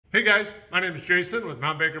Hey guys, my name is Jason with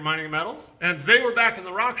Mount Baker Mining and Metals, and today we're back in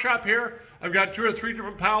the rock shop here. I've got 2 or 3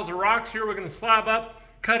 different piles of rocks here we're going to slab up,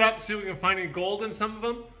 cut up, see if we can find any gold in some of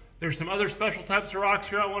them. There's some other special types of rocks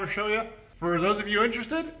here I want to show you. For those of you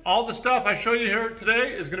interested, all the stuff I show you here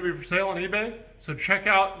today is going to be for sale on eBay, so check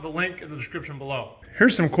out the link in the description below.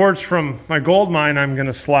 Here's some quartz from my gold mine I'm going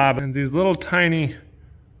to slab, and these little tiny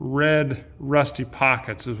red rusty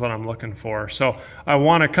pockets is what I'm looking for. So I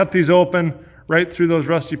want to cut these open right through those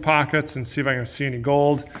rusty pockets and see if I can see any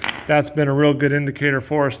gold. That's been a real good indicator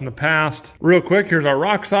for us in the past. Real quick, here's our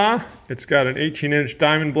rock saw. It's got an 18-inch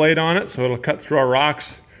diamond blade on it, so it'll cut through our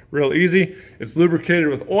rocks real easy. It's lubricated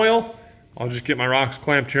with oil. I'll just get my rocks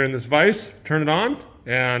clamped here in this vise, turn it on,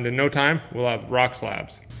 and in no time, we'll have rock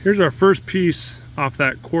slabs. Here's our first piece off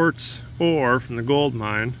that quartz ore from the gold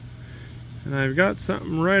mine. And I've got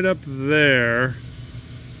something right up there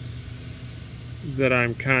that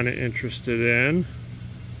I'm kind of interested in,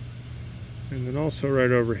 and then also right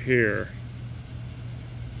over here.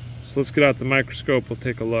 So let's get out the microscope, we'll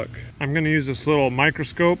take a look. I'm going to use this little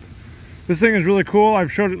microscope. This thing is really cool.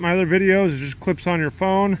 I've showed it in my other videos. It just clips on your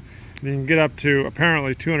phone and you can get up to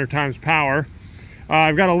apparently 200 times power.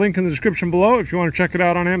 I've got a link in the description below if you want to check it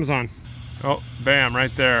out on Amazon. Oh, bam,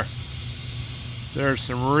 right there. There's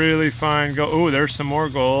some really fine gold. Oh, there's some more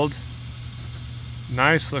gold.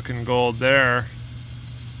 Nice looking gold there.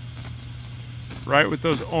 Right with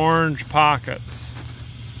those orange pockets.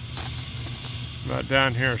 About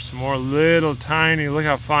down here, some more little tiny, look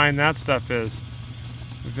how fine that stuff is.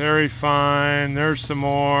 Very fine. There's some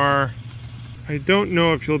more. I don't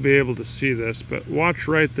know if you'll be able to see this, but watch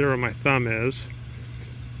right there where my thumb is.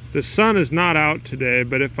 The sun is not out today,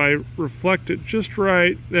 but if I reflect it just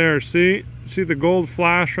right there, see the gold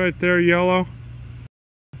flash right there, yellow?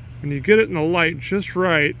 When you get it in the light just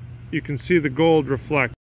right, you can see the gold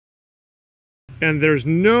reflect. And there's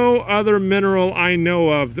no other mineral I know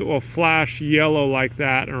of that will flash yellow like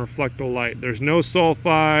that and reflect the light. There's no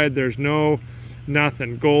sulfide, there's no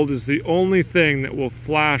nothing. Gold is the only thing that will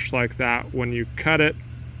flash like that when you cut it,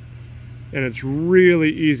 and it's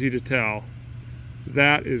really easy to tell.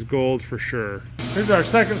 That is gold for sure. Here's our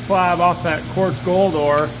second slab off that quartz gold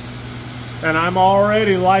ore, and I'm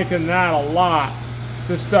already liking that a lot.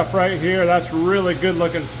 This stuff right here, that's really good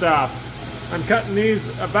looking stuff. I'm cutting these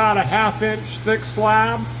about a 1/2 inch thick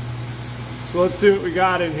slab. So let's see what we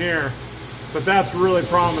got in here. But that's really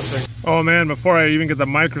promising. Oh man, before I even get the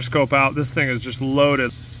microscope out, this thing is just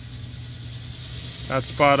loaded. That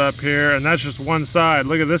spot up here, and that's just one side.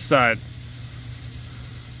 Look at this side.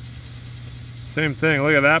 Same thing,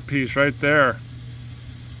 look at that piece right there.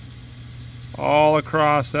 All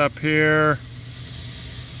across up here.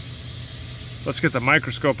 Let's get the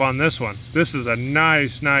microscope on this one. This is a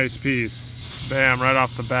nice piece. Bam, right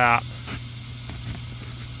off the bat.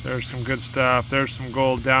 There's some good stuff. There's some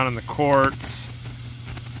gold down in the quartz.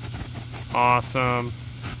 Awesome.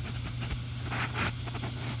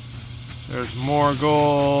 There's more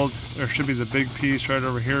gold. There should be the big piece right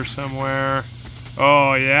over here somewhere.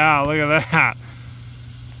 Oh yeah, look at that.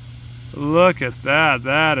 Look at that.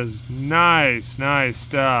 That is nice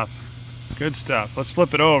stuff. Good stuff. Let's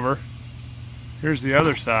flip it over. Here's the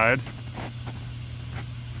other side.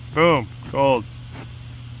 Boom, gold.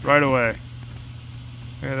 Right away.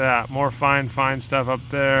 Look at that, more fine stuff up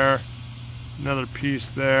there. Another piece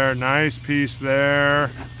there, nice piece there.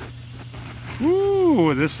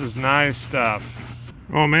 Woo, this is nice stuff.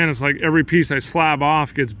 Oh man, it's like every piece I slab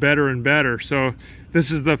off gets better and better. So this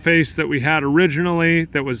is the face that we had originally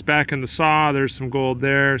that was back in the saw. There's some gold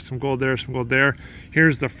there, some gold there, some gold there.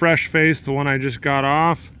 Here's the fresh face, the one I just got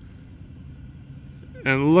off.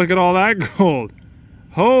 And look at all that gold.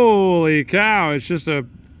 Holy cow, it's just a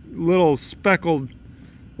little speckled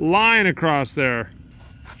line across there.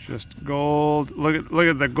 Just gold. Look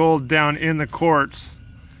at the gold down in the quartz.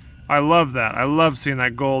 I love that. I love seeing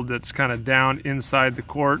that gold that's kind of down inside the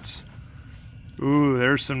quartz. Ooh,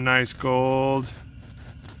 there's some nice gold.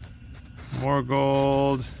 More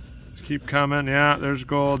gold. Just keep coming. Yeah, there's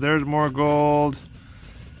gold. There's more gold.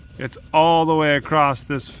 It's all the way across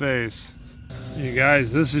this face. You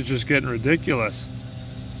guys, this is just getting ridiculous.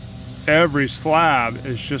 Every slab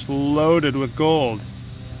is just loaded with gold.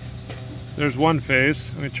 There's one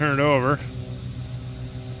face. Let me turn it over.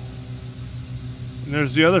 And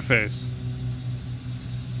there's the other face.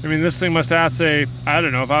 I mean, this thing must have, say, I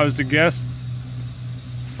don't know, if I was to guess,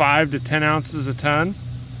 5 to 10 ounces a ton.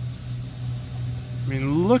 I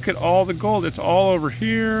mean, look at all the gold. It's all over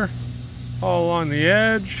here, all along the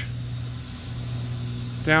edge.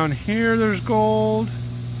 Down here there's gold.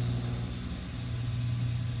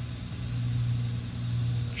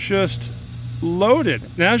 Just loaded.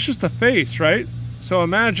 Now that's just the face, right? So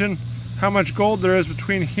imagine how much gold there is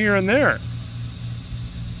between here and there.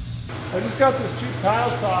 I just got this cheap tile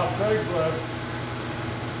saw off Craigslist.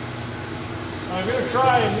 I'm going to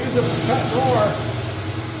try and use it to cut more.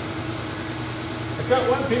 I cut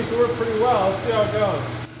one piece that worked pretty well. Let's see how it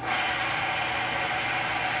goes.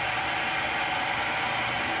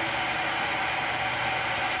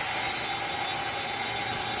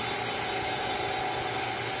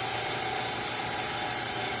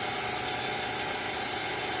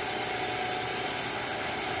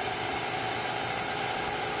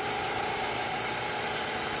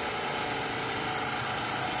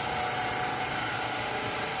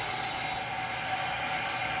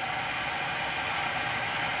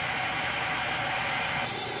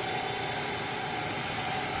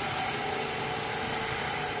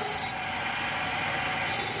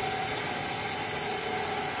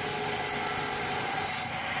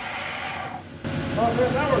 Oh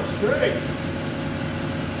man, that works great.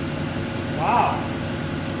 Wow.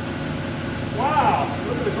 Wow,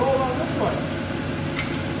 look at the gold on this one.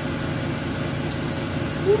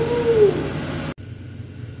 Woo!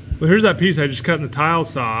 Well, here's that piece I just cut in the tile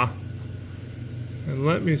saw. And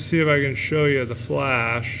let me see if I can show you the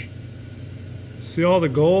flash. See all the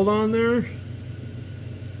gold on there?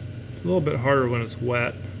 It's a little bit harder when it's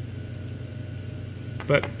wet.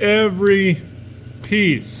 But every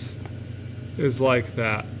piece is like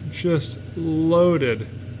that, just loaded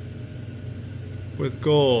with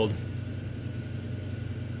gold.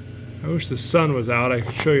 I wish the sun was out. I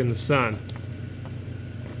could show you in the sun.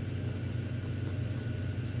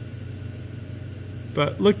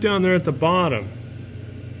 But look down there at the bottom.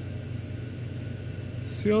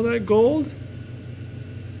 See all that gold?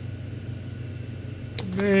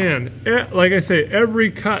 Man, like I say,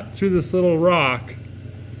 every cut through this little rock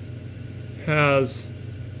has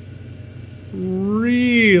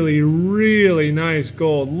really, really nice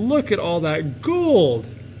gold. Look at all that gold.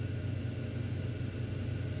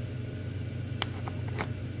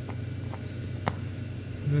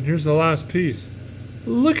 And then here's the last piece.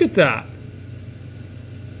 Look at that.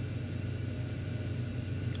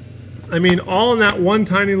 I mean, all in that one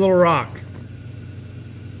tiny little rock.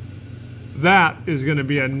 That is going to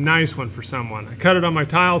be a nice one for someone. I cut it on my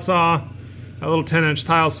tile saw. That little 10-inch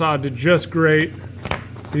tile saw did just great.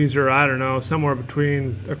 These are, I don't know, somewhere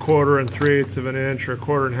between 1/4 and 3/8 of an inch, or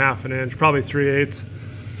 1/4 and 1/2 an inch, probably 3/8.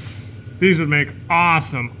 These would make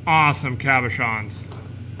awesome, awesome cabochons.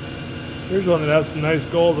 Here's one that has some nice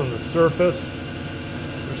gold on the surface.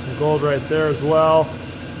 There's some gold right there as well.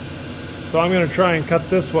 So I'm going to try and cut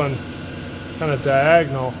this one kind of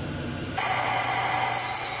diagonal.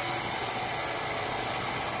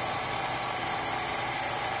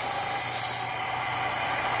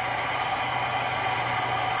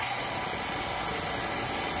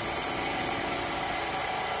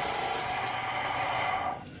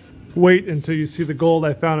 Wait until you see the gold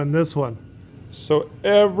I found in this one. So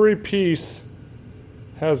every piece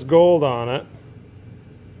has gold on it.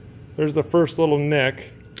 There's the first little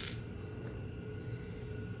nick.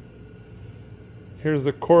 Here's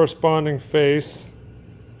the corresponding face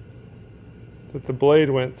that the blade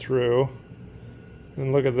went through.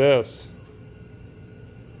 And look at this.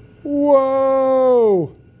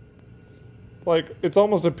 Whoa! Like, it's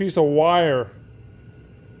almost a piece of wire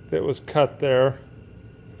that was cut there.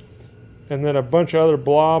 And then a bunch of other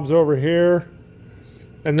blobs over here.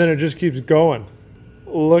 And then it just keeps going.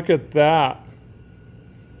 Look at that.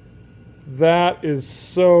 That is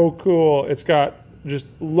so cool. It's got just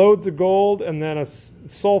loads of gold and then a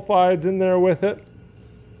sulfides in there with it.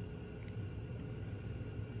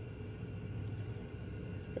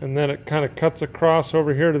 And then it kind of cuts across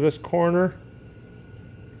over here to this corner.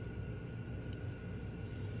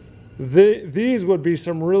 These would be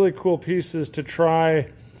some really cool pieces to try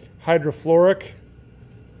hydrofluoric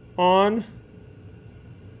on.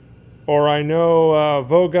 Or I know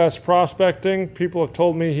Vogus prospecting, people have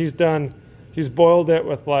told me he's boiled it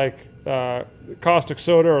with like caustic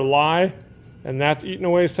soda or lye, and that's eaten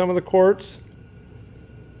away some of the quartz.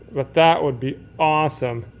 But that would be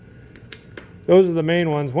awesome. Those are the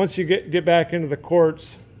main ones. Once you get back into the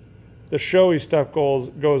quartz, the showy stuff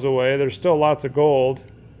goes away. There's still lots of gold.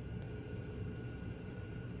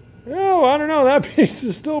 Oh, I don't know, that piece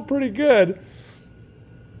is still pretty good.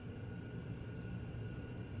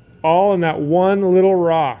 All in that one little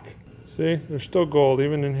rock. See, there's still gold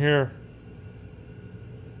even in here.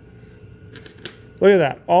 Look at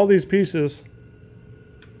that, all these pieces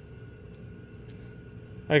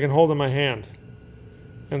I can hold in my hand.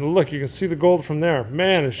 And look, you can see the gold from there.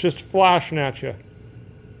 Man, it's just flashing at you.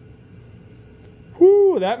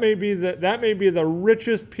 Whoo, that may be the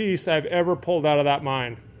richest piece I've ever pulled out of that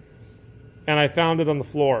mine. And I found it on the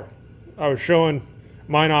floor. I was showing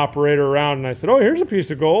mine operator around and I said, oh, here's a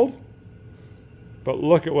piece of gold. But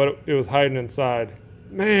look at what it was hiding inside.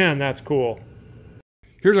 Man, that's cool.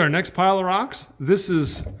 Here's our next pile of rocks. This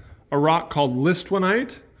is a rock called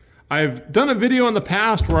Listwanite. I've done a video in the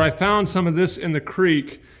past where I found some of this in the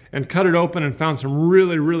creek and cut it open and found some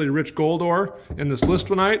really, really rich gold ore in this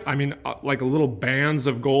Listwanite. I mean, like little bands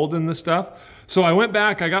of gold in this stuff. So I went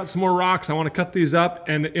back, I got some more rocks. I want to cut these up,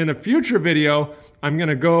 and in a future video, I'm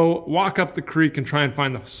gonna go walk up the creek and try and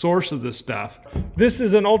find the source of this stuff. This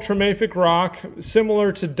is an ultramafic rock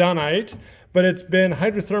similar to Dunite, but it's been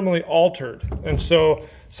hydrothermally altered. And so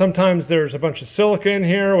sometimes there's a bunch of silica in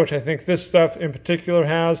here, which I think this stuff in particular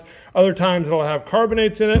has. Other times it'll have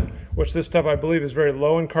carbonates in it, which this stuff I believe is very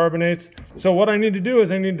low in carbonates. So what I need to do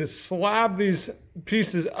is I need to slab these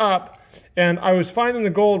pieces up, and I was finding the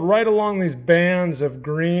gold right along these bands of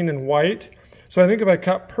green and white. So I think if I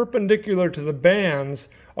cut perpendicular to the bands,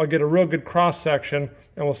 I'll get a real good cross section,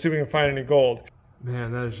 and we'll see if we can find any gold.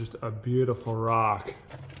 Man, that is just a beautiful rock.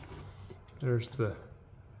 There's the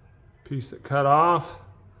piece that cut off.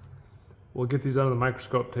 We'll get these under the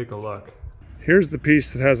microscope, take a look. Here's the piece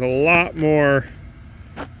that has a lot more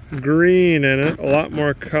green in it, a lot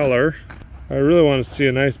more color. I really want to see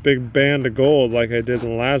a nice big band of gold like I did in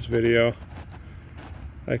the last video.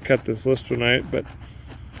 I cut this Listwanite, but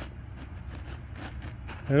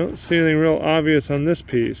I don't see anything real obvious on this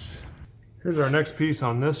piece. Here's our next piece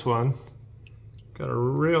on this one. Got a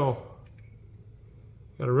real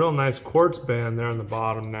nice quartz band there on the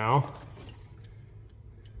bottom now.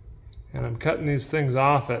 And I'm cutting these things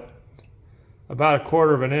off at about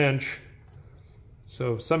 1/4 of an inch.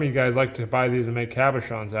 So some of you guys like to buy these and make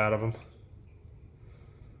cabochons out of them.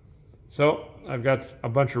 So I've got a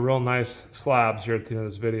bunch of real nice slabs here at the end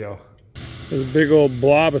of this video. There's a big old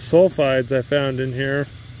blob of sulfides I found in here.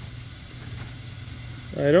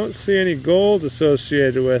 I don't see any gold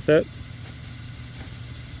associated with it,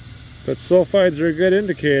 but sulfides are a good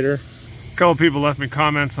indicator. A couple people left me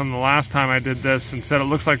comments on the last time I did this and said it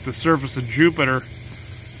looks like the surface of Jupiter.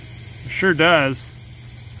 It sure does.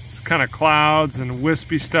 It's kind of clouds and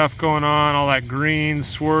wispy stuff going on, all that green,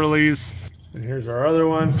 swirlies. And here's our other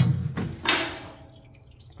one.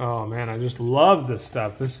 Oh man, I just love this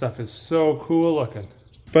stuff. This stuff is so cool looking.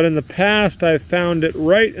 But in the past, I found it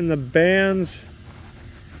right in the bands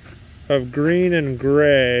of green and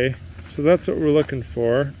gray. So that's what we're looking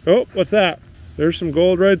for. Oh, what's that? There's some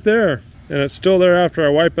gold right there. And it's still there after I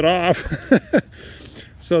wipe it off.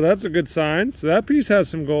 So that's a good sign. So that piece has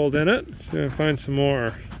some gold in it. Let's see if I find some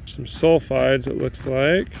more. Some sulfides, it looks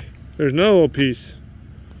like. There's another little piece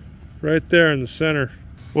right there in the center.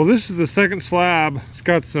 Well, this is the second slab. It's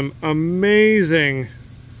got some amazing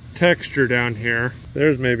texture down here.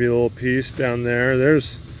 There's maybe a little piece down there.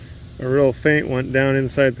 There's a real faint one down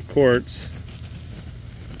inside the quartz.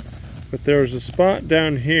 But there was a spot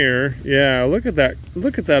down here. Yeah, look at that.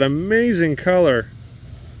 Look at that amazing color.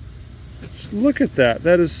 Just look at that.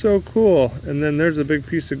 That is so cool. And then there's a big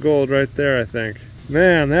piece of gold right there, I think.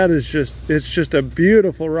 Man, that is just, it's just a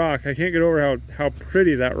beautiful rock. I can't get over how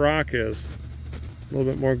pretty that rock is. A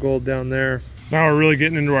little bit more gold down there. Now we're really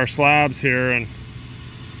getting into our slabs here, and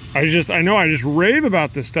I know I just rave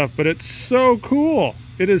about this stuff, but it's so cool.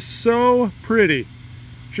 It is so pretty.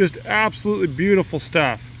 Just absolutely beautiful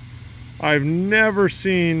stuff. I've never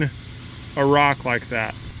seen a rock like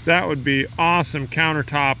that. That would be awesome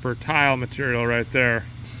countertop or tile material right there.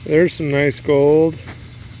 There's some nice gold.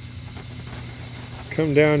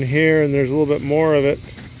 Come down here and there's a little bit more of it.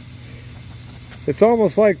 It's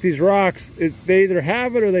almost like these rocks, they either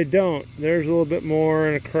have it or they don't. There's a little bit more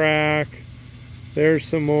in a crack. There's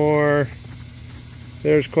some more.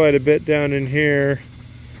 There's quite a bit down in here.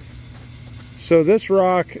 So this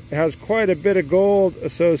rock has quite a bit of gold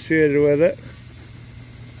associated with it,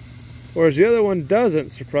 whereas the other one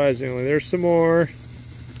doesn't, surprisingly. There's some more.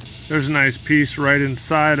 There's a nice piece right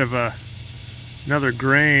inside of another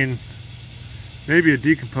grain, maybe a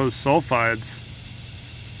decomposed sulfides.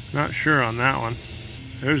 Not sure on that one.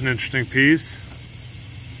 There's an interesting piece.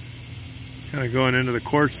 Kind of going into the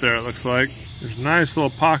quartz there, it looks like. There's a nice little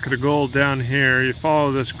pocket of gold down here. You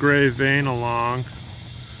follow this gray vein along.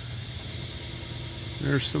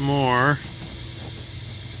 There's some more.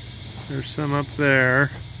 There's some up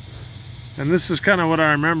there. And this is kind of what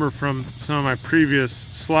I remember from some of my previous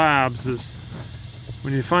slabs, is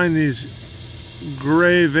when you find these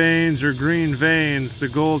gray veins or green veins, the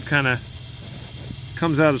gold kind of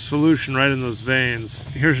comes out of solution right in those veins.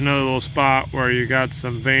 Here's another little spot where you got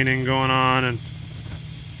some veining going on, and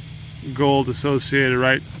gold associated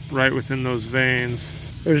right within those veins.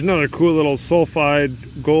 There's another cool little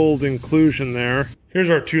sulfide gold inclusion there. Here's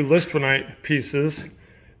our two Listwanite pieces.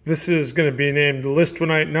 This is going to be named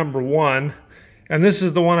Listwanite number 1. And this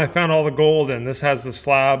is the one I found all the gold in. This has the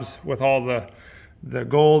slabs with all the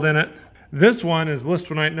gold in it. This one is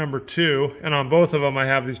Listwanite number 2. And on both of them I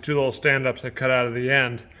have these two little stand-ups I cut out of the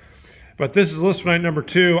end. But this is Listwanite number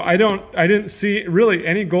 2. I didn't see really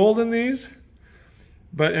any gold in these.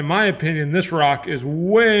 But in my opinion, this rock is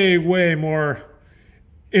way, way more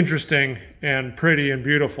interesting and pretty and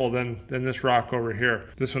beautiful than this rock over here.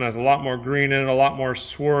 This one has a lot more green in it, a lot more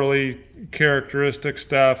swirly characteristic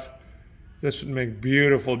stuff. This would make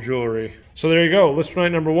beautiful jewelry. So there you go,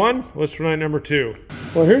 Listwanite number 1, Listwanite number 2.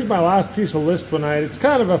 Well, here's my last piece of Listwanite. It's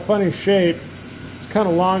kind of a funny shape. It's kind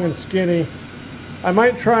of long and skinny. I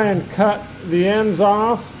might try and cut the ends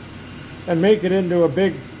off and make it into a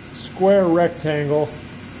big square rectangle.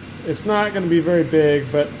 It's not going to be very big,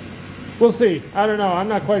 but we'll see. I don't know. I'm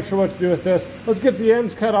not quite sure what to do with this. Let's get the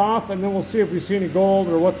ends cut off, and then we'll see if we see any gold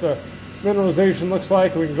or what the mineralization looks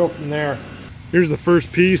like, and we can go from there. Here's the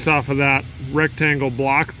first piece off of that rectangle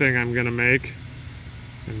block thing I'm going to make.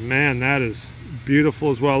 And man, that is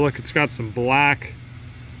beautiful as well. Look, it's got some black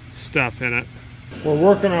stuff in it. We're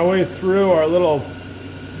working our way through our little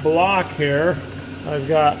block here. I've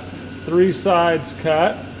got 3 sides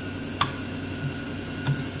cut.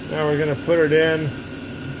 Now we're going to put it in,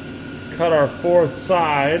 cut our 4th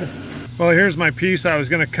side. Well, here's my piece I was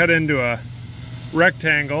going to cut into a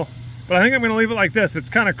rectangle, but I think I'm going to leave it like this. It's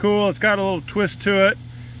kind of cool. It's got a little twist to it.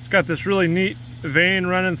 It's got this really neat vein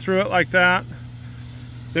running through it like that.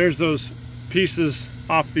 There's those pieces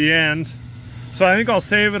off the end. So I think I'll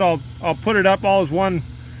save it. I'll put it up all as one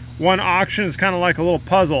auction. It's kind of like a little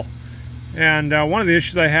puzzle. And one of the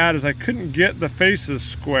issues I had is I couldn't get the faces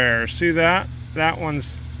square. See that? That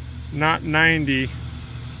one's not 90.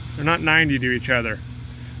 They're not 90 to each other.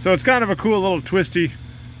 So it's kind of a cool little twisty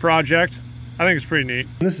project. I think it's pretty neat.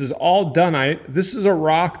 This is all Dunite. This is a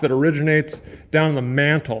rock that originates down in the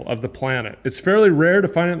mantle of the planet. It's fairly rare to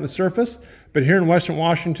find it on the surface, but here in Western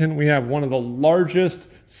Washington, we have one of the largest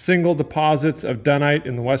single deposits of Dunite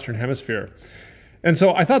in the Western Hemisphere. And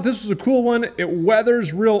so I thought this was a cool one. It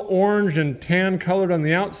weathers real orange and tan colored on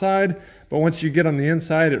the outside, but once you get on the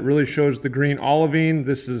inside, it really shows the green olivine.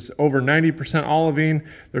 This is over 90% olivine.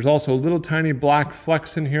 There's also little tiny black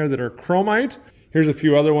flecks in here that are chromite. Here's a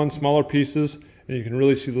few other ones, smaller pieces, and you can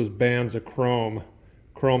really see those bands of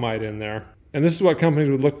chromite in there. And this is what companies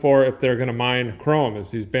would look for if they're gonna mine chrome,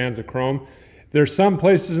 is these bands of chrome. There's some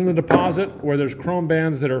places in the deposit where there's chrome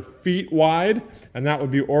bands that are feet wide, and that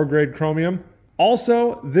would be ore grade chromium.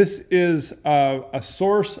 Also, this is a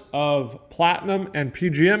source of platinum and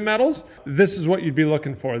PGM metals. This is what you'd be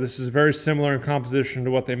looking for. This is very similar in composition to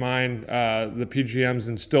what they mine the PGMs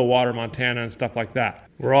in Stillwater, Montana, and stuff like that.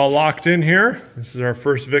 We're all locked in here. This is our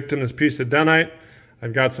first victim, this piece of Dunite.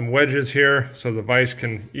 I've got some wedges here so the vise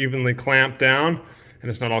can evenly clamp down and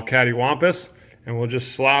it's not all cattywampus. And we'll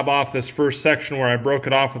just slab off this first section where I broke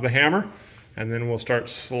it off with a hammer, and then we'll start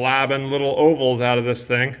slabbing little ovals out of this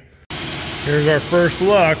thing. Here's our first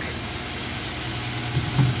look.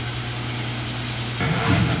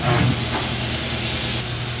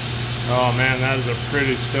 Oh man, that is a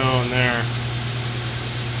pretty stone there.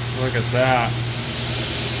 Look at that.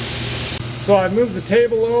 So I moved the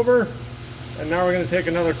table over, and now we're going to take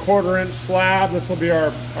another 1/4 inch slab. This will be our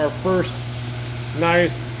first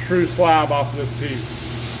nice true slab off of this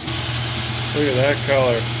piece. Look at that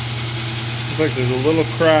color. Looks like there's a little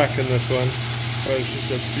crack in this one. But it's just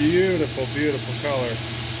a beautiful, beautiful color.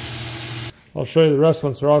 I'll show you the rest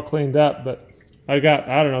once they're all cleaned up, but I got,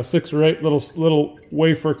 I don't know, 6 or 8 little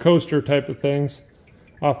wafer coaster type of things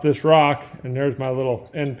off this rock, and there's my little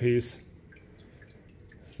end piece.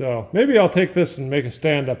 So maybe I'll take this and make a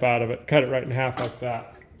stand-up out of it, cut it right in half like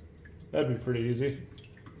that. That'd be pretty easy.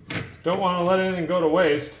 Don't want to let anything go to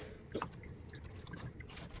waste.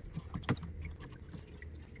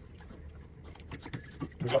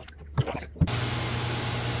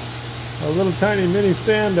 A little tiny mini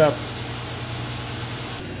stand-up.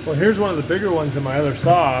 Well, here's one of the bigger ones in my other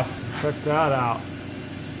saw. Check that out.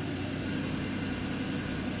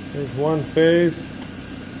 There's one face.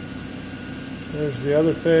 There's the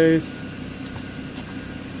other face.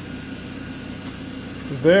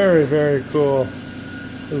 Very, very cool.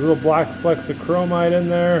 There's little black flecks of chromite in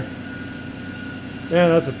there. Man,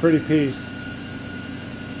 that's a pretty piece.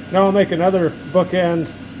 Now we'll make another bookend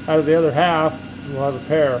out of the other half, and we'll have a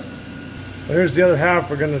pair. Here's the other half.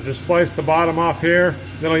 We're going to just slice the bottom off here.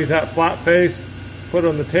 Then I'll use that flat face, put it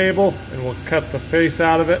on the table, and we'll cut the face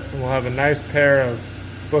out of it, and we'll have a nice pair of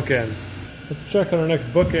bookends. Let's check on our next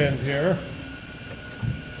bookend here.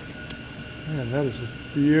 Man, that is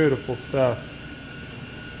just beautiful stuff.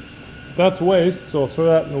 That's waste, so I'll throw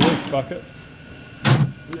that in the waste bucket.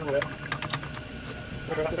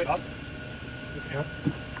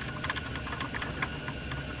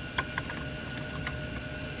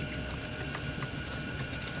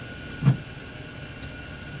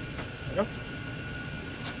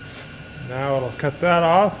 Now it'll cut that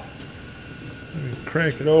off. Let me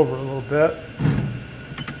crank it over a little bit.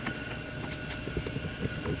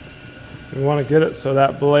 We want to get it so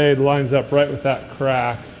that blade lines up right with that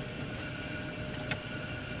crack.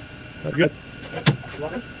 That's good.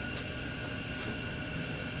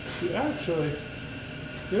 Actually,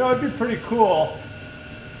 you know, it'd be pretty cool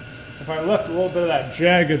if I left a little bit of that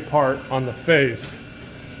jagged part on the face.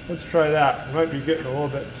 Let's try that. I might be getting a little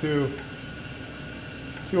bit too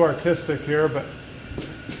artistic here, but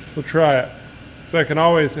we'll try it. So I can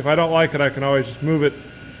always, if I don't like it, I can always just move it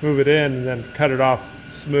in and then cut it off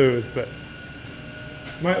smooth. But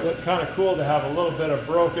it might look kind of cool to have a little bit of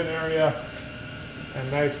broken area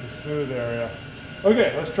and nice and smooth area.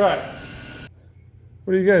 Okay, let's try it.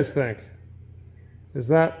 What do you guys think? Is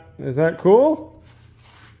that cool?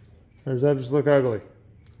 Or does that just look ugly?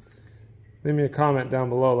 Leave me a comment down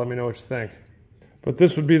below, let me know what you think. But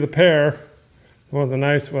this would be the pair. Well,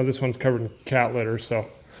 this one's covered in cat litter, so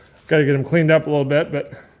gotta get them cleaned up a little bit,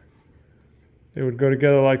 but it would go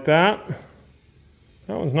together like that.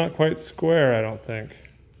 That one's not quite square, I don't think.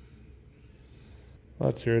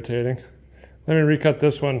 That's irritating. Let me recut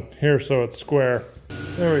this one here so it's square.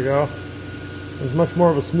 There we go. There's much more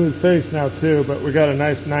of a smooth face now too, but we got a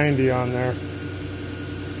nice 90 on there.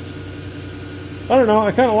 I don't know,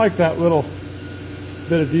 I kind of like that little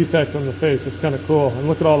bit of defect on the face. It's kind of cool. And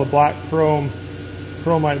look at all the black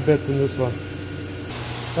chromite bits in this one.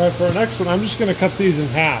 All right, for our next one, I'm just going to cut these in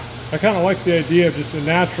half. I kind of like the idea of just a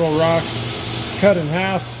natural rock cut in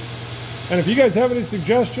half. And if you guys have any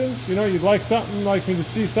suggestions, you know, you'd like something, like me to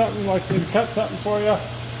see something, like me to cut something for you,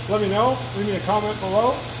 let me know. Leave me a comment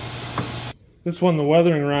below. This one, the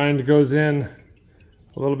weathering rind goes in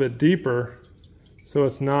a little bit deeper, so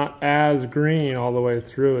it's not as green all the way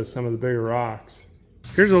through as some of the bigger rocks.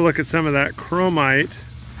 Here's a look at some of that chromite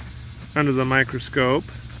under the microscope.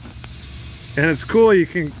 And it's cool, you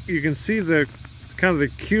can see the kind of the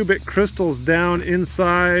cubic crystals down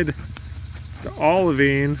inside the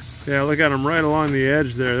olivine. Yeah, look at them right along the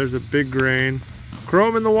edge there. There's a big grain.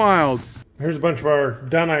 Chrome in the wild. Here's a bunch of our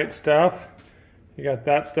Dunite stuff. You got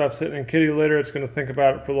that stuff sitting in kitty litter. It's going to think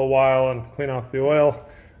about it for a little while and clean off the oil.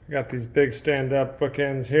 I got these big stand-up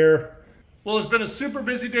bookends here. Well, it's been a super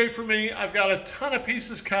busy day for me. I've got a ton of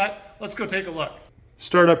pieces cut. Let's go take a look.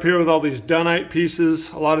 Start up here with all these Dunite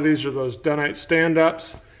pieces. A lot of these are those Dunite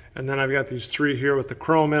stand-ups. And then I've got these 3 here with the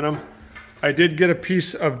chrome in them. I did get a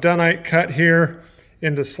piece of Dunite cut here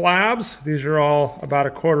into slabs. These are all about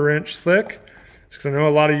 1/4 inch thick. Because I know a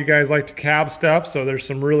lot of you guys like to cab stuff, so there's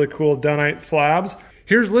some really cool Dunite slabs.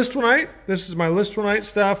 Here's Listwanite. This is my Listwanite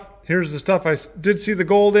stuff. Here's the stuff I did see the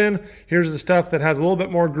gold in. Here's the stuff that has a little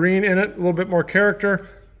bit more green in it, a little bit more character.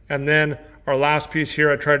 And then our last piece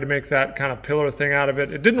here, I tried to make that kind of pillar thing out of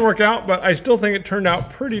it. It didn't work out, but I still think it turned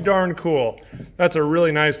out pretty darn cool. That's a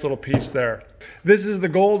really nice little piece there. This is the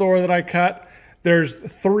gold ore that I cut. There's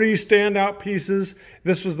 3 standout pieces.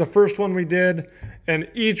 This was the first one we did. And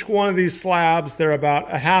each one of these slabs, they're about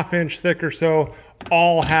 1/2 inch thick or so,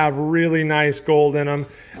 all have really nice gold in them.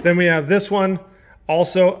 Then we have this one,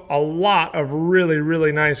 also a lot of really,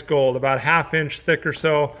 really nice gold, about 1/2 inch thick or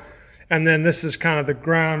so. And then this is kind of the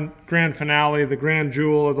grand finale, the grand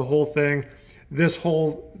jewel of the whole thing. This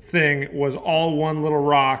whole thing was all one little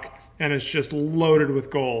rock, and it's just loaded with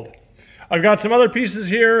gold. I've got some other pieces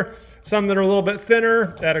here, some that are a little bit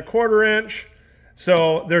thinner at 1/4 inch.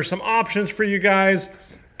 So there's some options for you guys.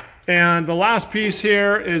 And the last piece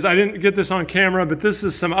here is, I didn't get this on camera, but this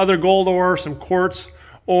is some other gold ore, some quartz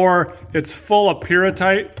ore. It's full of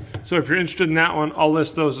pyrrhotite. So if you're interested in that one, I'll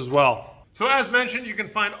list those as well. So as mentioned, you can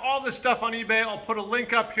find all this stuff on eBay. I'll put a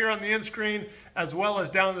link up here on the end screen as well as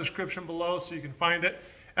down in the description below so you can find it.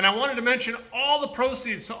 And I wanted to mention all the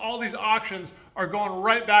proceeds to all these auctions are going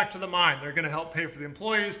right back to the mine. They're going to help pay for the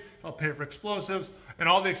employees, help pay for explosives, and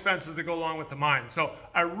all the expenses that go along with the mine. So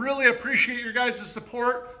I really appreciate your guys'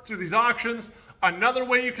 support through these auctions. Another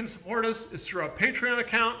way you can support us is through our Patreon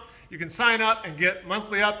account. You can sign up and get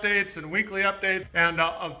monthly updates and weekly updates and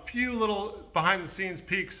a few little behind the scenes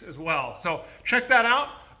peeks as well. So check that out.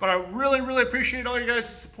 But I really, really appreciate all you guys'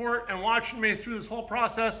 support and watching me through this whole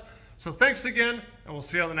process. So thanks again, and we'll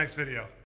see you on the next video.